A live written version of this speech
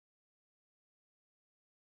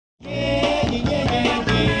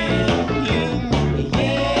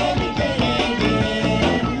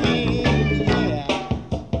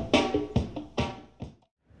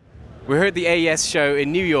We're here at the AES show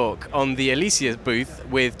in New York on the Elysia booth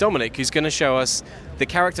with Dominic, who's going to show us the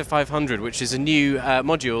Karacter 500, which is a new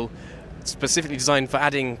module specifically designed for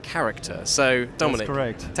adding character. So, Dominic, that's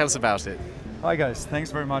correct. Tell us about it. Hi guys,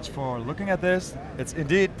 thanks very much for looking at this. It's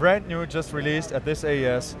indeed brand new, just released at this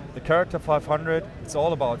AES. The Karacter 500, it's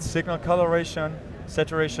all about signal coloration,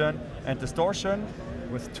 saturation and distortion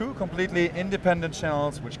with two completely independent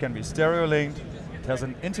channels which can be stereo linked. It has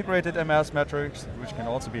an integrated MS matrix which can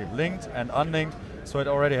also be linked and unlinked, so it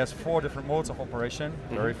already has 4 different modes of operation,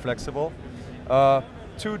 very flexible.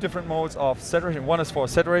 2 different modes of saturation. One is for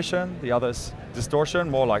saturation, the other is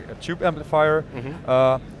distortion, more like a tube amplifier,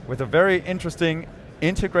 with a very interesting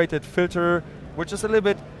integrated filter, which is a little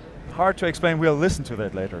bit hard to explain. We'll listen to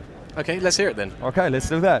that later. Okay, let's hear it then. Okay, let's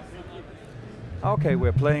do that. Okay,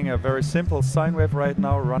 we're playing a very simple sine wave right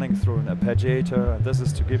now, running through an arpeggiator, and this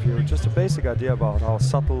is to give you just a basic idea about how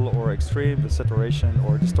subtle or extreme the saturation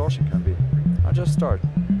or distortion can be. I'll just start.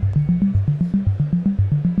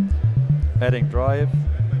 Adding drive,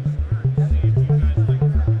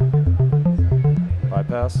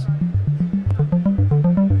 bypass,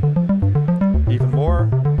 even more.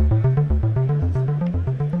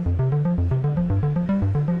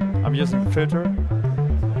 I'm using filter.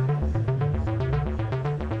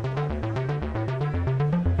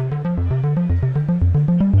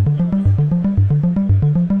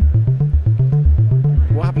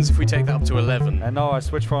 What happens if we take that up to 11? And now I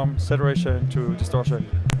switch from saturation to distortion,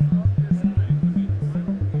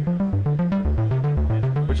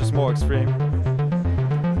 which is more extreme.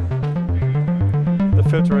 The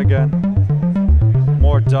filter again,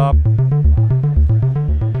 more dub.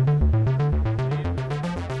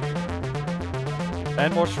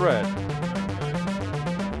 And more shred.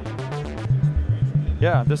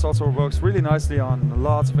 Yeah, this also works really nicely on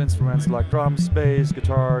lots of instruments like drums, bass,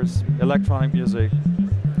 guitars, electronic music.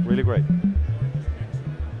 Really great.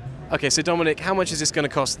 Okay, so Dominic, how much is this going to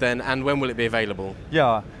cost then, and when will it be available?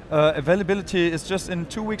 Yeah, availability is just in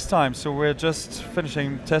 2 weeks' time, so we're just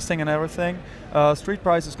finishing testing and everything. Street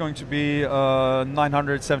price is going to be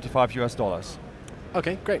 $975 US.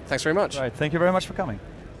 Okay, great. Thanks very much. Right, thank you very much for coming.